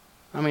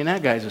 I mean,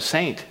 that guy's a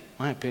saint, in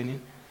my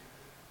opinion.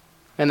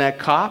 And that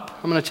cop,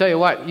 I'm going to tell you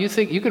what, you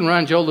think you can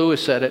run, Joe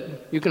Lewis said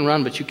it, you can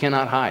run, but you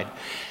cannot hide.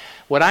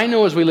 What I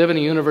know is we live in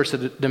a universe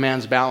that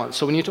demands balance.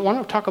 So when you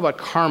want to talk about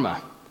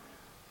karma,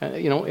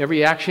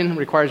 every action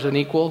requires an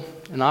equal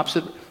and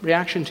opposite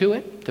reaction to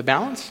it, to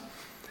balance.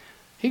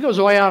 He goes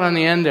way out on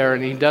the end there,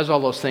 and he does all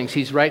those things.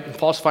 He's writing,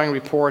 falsifying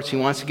reports. He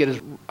wants to get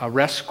his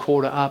arrest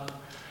quota up.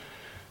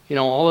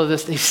 All of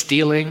this, he's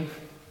stealing.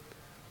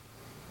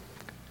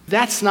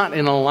 That's not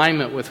in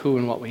alignment with who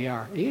and what we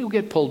are. He'll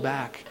get pulled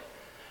back.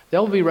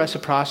 There will be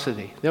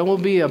reciprocity. There will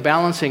be a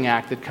balancing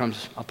act that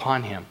comes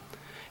upon him.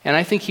 And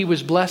I think he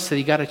was blessed that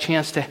he got a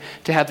chance to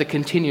have the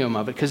continuum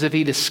of it, because if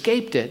he'd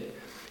escaped it,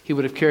 he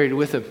would have carried it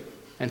with him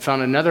and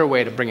found another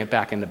way to bring it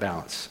back into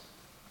balance.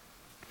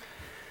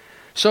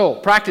 So,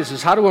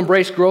 practices, how to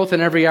embrace growth in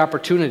every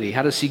opportunity,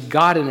 how to see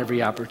God in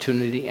every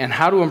opportunity, and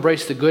how to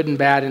embrace the good and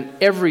bad and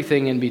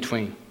everything in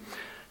between.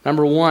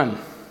 Number 1,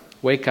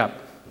 wake up.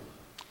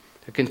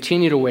 To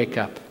continue to wake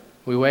up.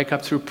 We wake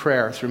up through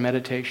prayer, through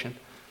meditation.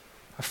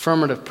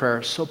 Affirmative prayer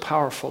is so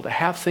powerful. To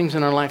have things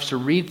in our lives, to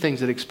read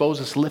things that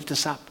expose us, lift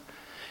us up.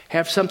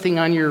 Have something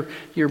on your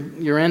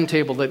end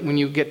table that when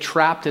you get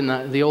trapped in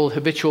the old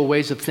habitual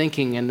ways of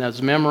thinking and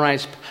those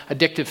memorized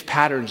addictive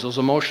patterns, those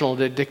emotional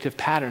addictive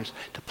patterns,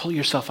 to pull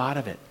yourself out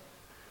of it.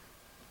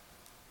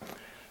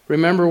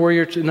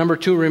 Number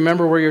 2,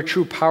 remember where your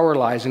true power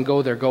lies and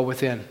go there, go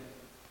within.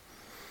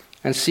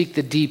 And seek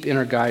the deep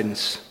inner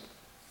guidance.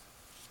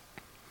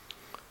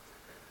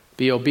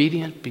 Be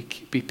obedient,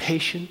 be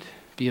patient,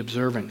 be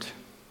observant,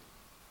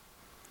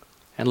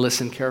 and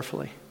listen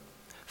carefully.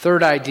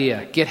 Third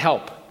idea, get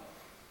help.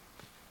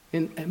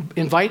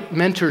 Invite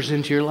mentors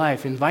into your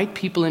life. Invite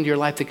people into your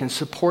life that can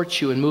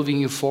support you in moving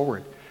you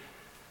forward.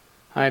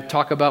 I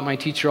talk about my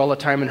teacher all the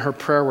time and her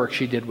prayer work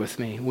she did with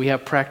me. We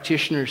have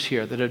practitioners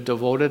here that have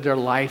devoted their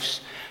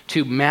lives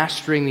to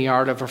mastering the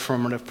art of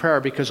affirmative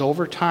prayer, because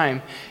over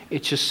time,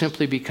 it just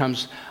simply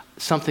becomes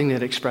something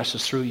that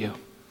expresses through you.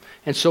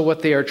 And so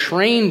what they are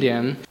trained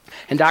in,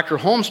 and Dr.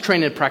 Holmes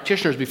trained in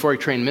practitioners before he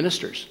trained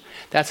ministers.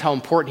 That's how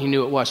important he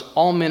knew it was.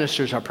 All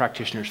ministers are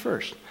practitioners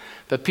first.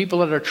 But people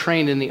that are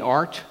trained in the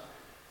art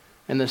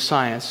and the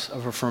science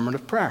of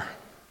affirmative prayer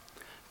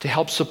to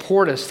help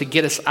support us, to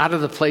get us out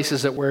of the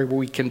places where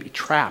we can be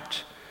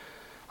trapped.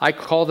 I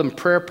call them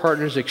prayer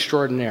partners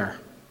extraordinaire.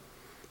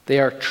 They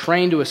are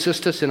trained to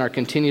assist us in our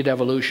continued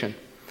evolution.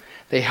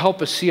 They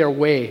help us see our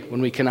way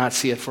when we cannot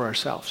see it for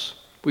ourselves.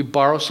 We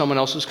borrow someone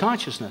else's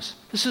consciousness.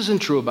 This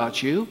isn't true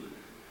about you.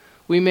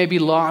 We may be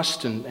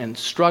lost and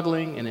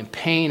struggling and in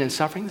pain and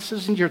suffering. This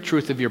isn't your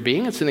truth of your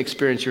being. It's an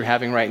experience you're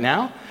having right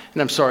now,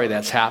 and I'm sorry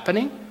that's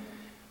happening.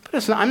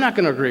 But I'm not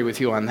going to agree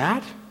with you on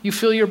that. You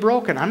feel you're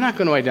broken. I'm not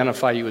going to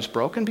identify you as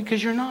broken,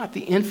 because you're not.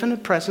 The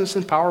infinite presence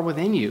and power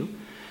within you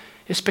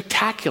is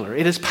spectacular.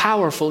 It is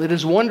powerful. It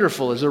is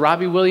wonderful. As the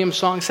Robbie Williams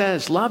song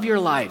says, love your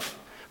life.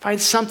 Find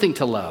something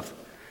to love.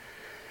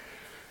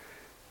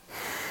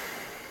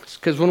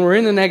 Because when we're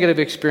in the negative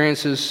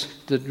experiences,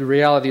 the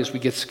reality is we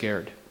get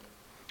scared.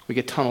 We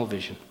get tunnel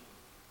vision.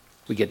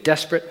 We get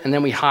desperate, and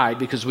then we hide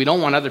because we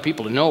don't want other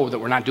people to know that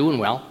we're not doing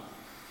well.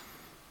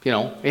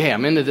 Hey,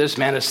 I'm into this,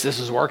 man, this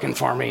is working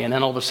for me, and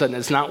then all of a sudden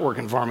it's not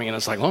working for me, and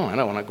it's like, I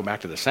don't want to go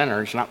back to the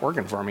center. It's not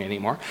working for me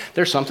anymore.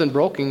 There's something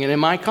broken in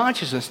my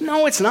consciousness.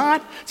 No, it's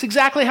not. It's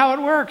exactly how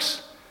it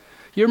works.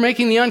 You're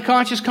making the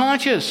unconscious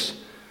conscious.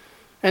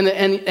 And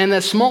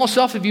the small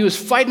self of you is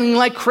fighting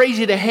like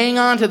crazy to hang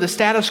on to the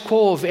status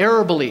quo of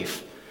error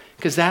belief,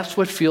 because that's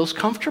what feels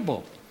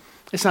comfortable.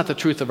 It's not the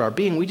truth of our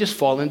being. We just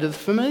fall into the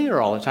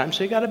familiar all the time,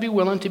 so you got to be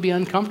willing to be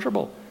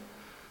uncomfortable.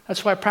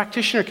 That's why a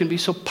practitioner can be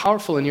so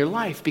powerful in your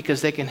life,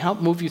 because they can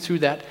help move you through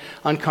that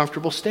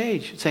uncomfortable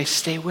stage. Say,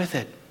 stay with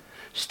it.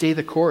 Stay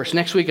the course.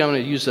 Next week, I'm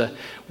going to use a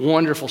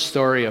wonderful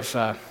story of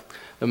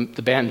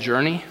the band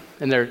Journey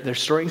and their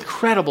story,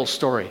 incredible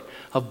story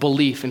of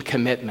belief and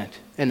commitment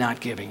and not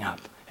giving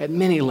up at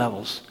many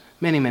levels,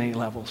 many, many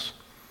levels.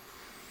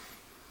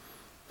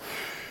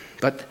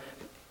 But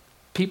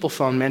people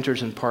found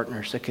mentors and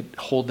partners that could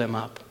hold them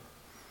up.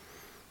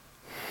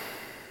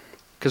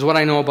 Because what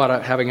I know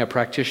about having a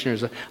practitioner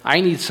is that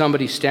I need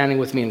somebody standing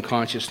with me in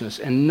consciousness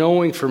and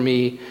knowing for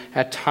me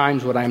at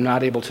times what I'm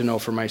not able to know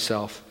for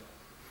myself.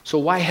 So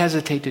why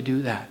hesitate to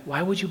do that?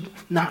 Why would you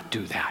not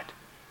do that?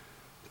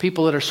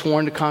 People that are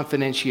sworn to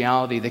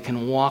confidentiality, that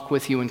can walk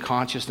with you in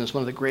consciousness,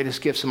 one of the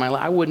greatest gifts of my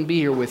life. I wouldn't be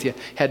here with you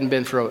hadn't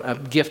been for a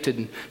gifted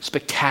and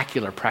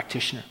spectacular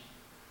practitioner.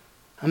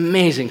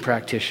 Amazing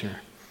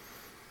practitioner.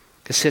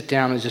 To sit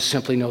down and just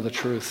simply know the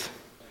truth.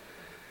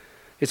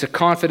 It's a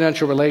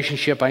confidential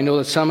relationship. I know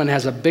that someone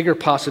has a bigger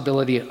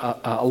possibility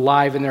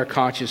alive in their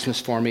consciousness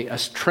for me, a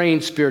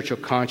trained spiritual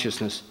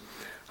consciousness,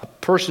 a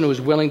person who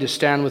is willing to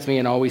stand with me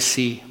and always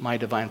see my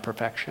divine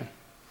perfection.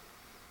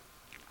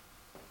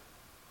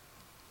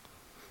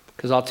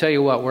 Because I'll tell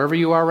you what, wherever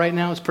you are right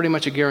now, it's pretty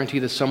much a guarantee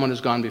that someone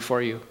has gone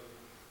before you.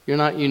 You're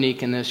not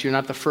unique in this. You're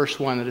not the first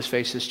one that has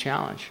faced this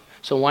challenge.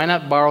 So why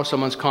not borrow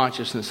someone's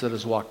consciousness that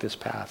has walked this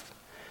path?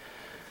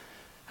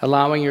 Are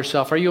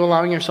you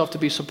allowing yourself to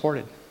be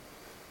supported?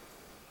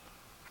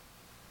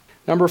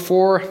 Number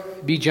 4,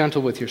 be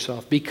gentle with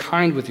yourself. Be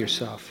kind with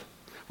yourself.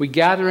 We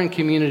gather in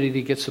community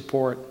to get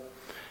support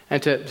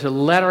and to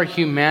let our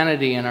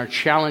humanity and our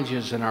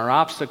challenges and our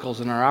obstacles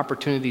and our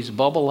opportunities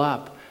bubble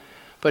up.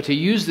 But to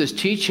use this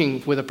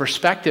teaching with a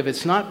perspective,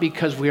 it's not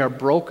because we are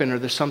broken or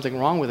there's something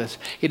wrong with us.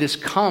 It has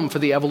come for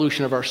the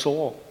evolution of our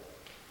soul.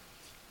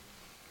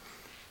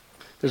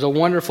 There's a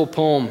wonderful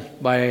poem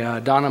by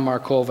Donna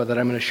Markova that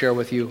I'm going to share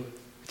with you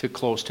to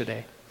close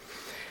today.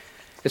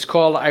 It's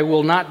called, I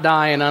Will Not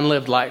Die an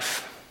Unlived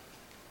Life.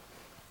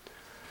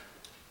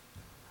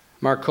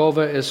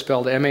 Markova is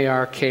spelled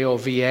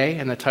M-A-R-K-O-V-A,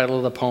 and the title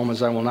of the poem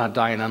is I Will Not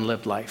Die an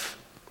Unlived Life.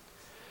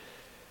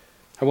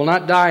 I will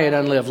not die an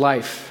unlived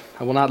life.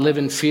 I will not live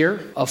in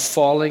fear of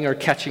falling or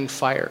catching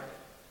fire.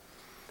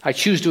 I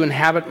choose to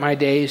inhabit my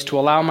days, to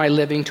allow my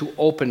living to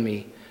open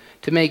me,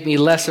 to make me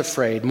less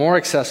afraid, more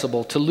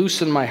accessible, to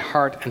loosen my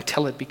heart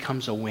until it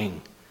becomes a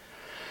wing,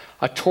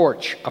 a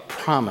torch, a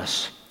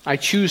promise. I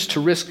choose to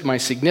risk my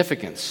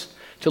significance,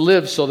 to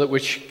live so that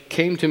which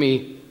came to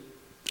me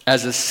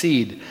as a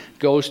seed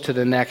goes to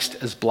the next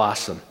as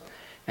blossom,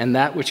 and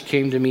that which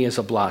came to me as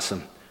a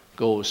blossom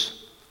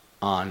goes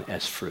on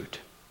as fruit.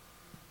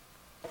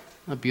 Isn't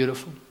that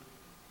beautiful?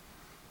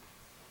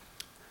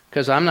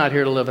 Because I'm not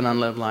here to live an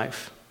unlived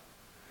life.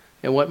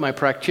 And what my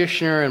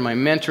practitioner and my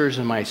mentors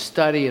and my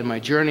study and my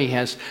journey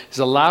has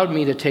allowed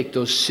me to take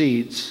those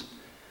seeds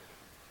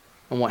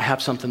and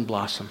have something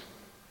blossom.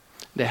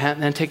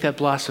 And then take that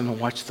blossom and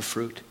watch the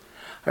fruit.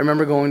 I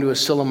remember going to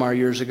Asilomar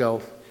years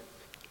ago,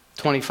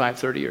 25,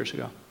 30 years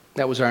ago.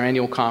 That was our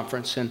annual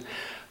conference at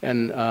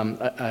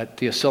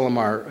the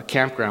Asilomar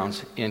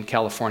campgrounds in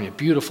California.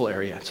 Beautiful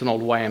area. It's an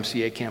old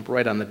YMCA camp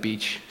right on the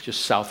beach,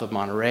 just south of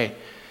Monterey.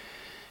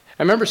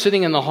 I remember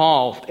sitting in the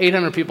hall,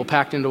 800 people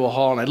packed into a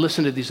hall, and I'd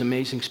listen to these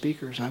amazing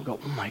speakers, and I'd go,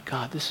 oh my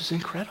God, this is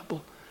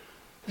incredible.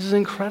 This is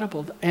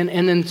incredible. And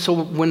then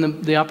so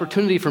when the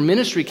opportunity for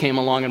ministry came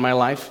along in my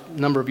life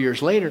a number of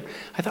years later,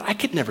 I thought, I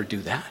could never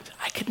do that.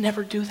 I could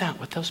never do that,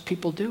 what those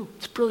people do.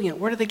 It's brilliant.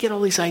 Where do they get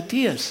all these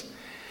ideas?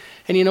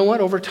 And you know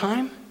what? Over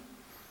time,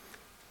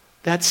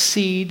 that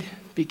seed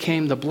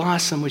became the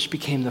blossom, which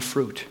became the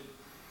fruit.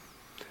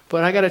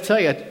 But I got to tell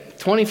you,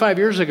 25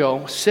 years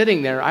ago,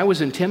 sitting there, I was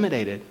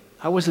intimidated.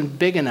 I wasn't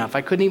big enough.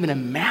 I couldn't even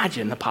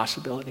imagine the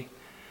possibility.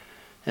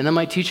 And then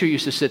my teacher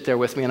used to sit there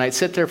with me, and I'd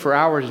sit there for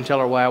hours and tell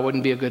her why I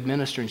wouldn't be a good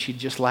minister, and she'd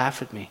just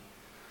laugh at me.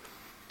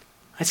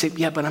 I'd say,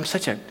 yeah, but I'm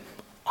such an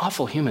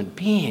awful human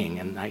being,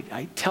 and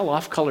I tell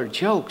off-color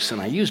jokes, and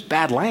I use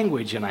bad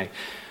language, and I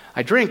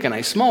drink and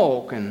I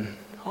smoke, and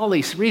all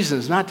these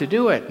reasons not to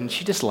do it. And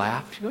she just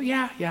laughed. She'd go,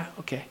 yeah,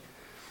 okay.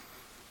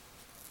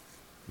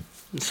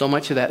 And so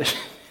much of that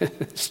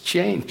has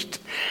changed,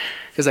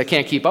 because I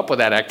can't keep up with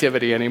that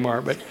activity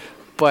anymore.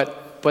 But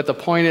the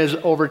point is,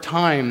 over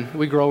time,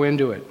 we grow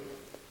into it.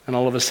 And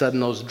all of a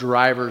sudden, those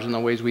drivers and the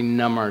ways we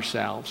numb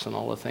ourselves and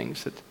all the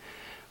things that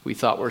we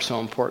thought were so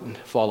important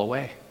fall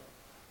away.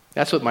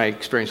 That's what my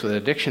experience with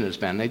addiction has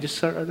been. They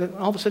just all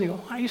of a sudden you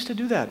go, I used to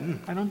do that.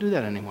 I don't do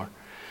that anymore.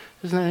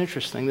 Isn't that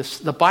interesting? The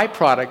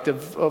byproduct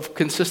of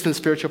consistent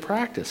spiritual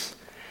practice.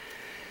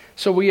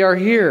 So we are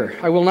here.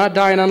 I will not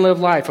die an unlived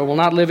life. I will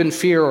not live in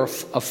fear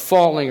of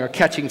falling or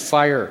catching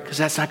fire, because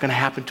that's not going to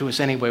happen to us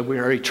anyway. We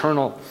are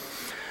eternal.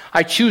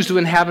 I choose to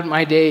inhabit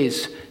my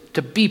days,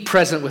 to be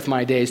present with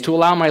my days, to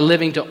allow my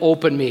living to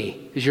open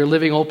me. Is your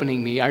living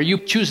opening me? Are you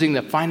choosing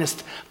the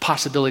finest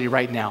possibility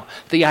right now?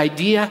 The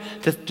idea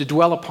to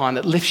dwell upon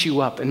that lifts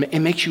you up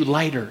and makes you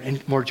lighter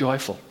and more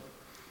joyful.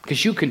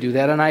 Because you can do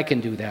that and I can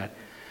do that.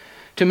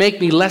 to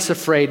make me less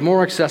afraid,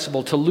 more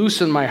accessible, to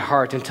loosen my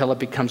heart until it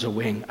becomes a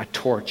wing, a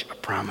torch, a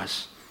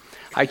promise.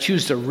 I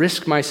choose to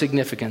risk my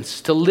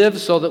significance, to live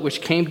so that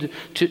which came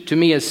to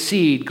me as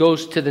seed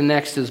goes to the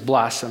next as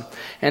blossom,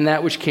 and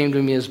that which came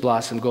to me as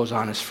blossom goes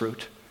on as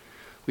fruit.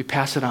 We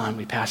pass it on,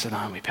 we pass it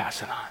on, we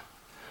pass it on.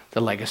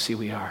 The legacy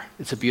we are.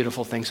 It's a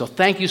beautiful thing. So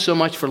thank you so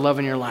much for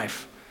loving your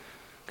life,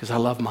 because I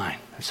love mine,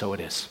 and so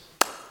it is.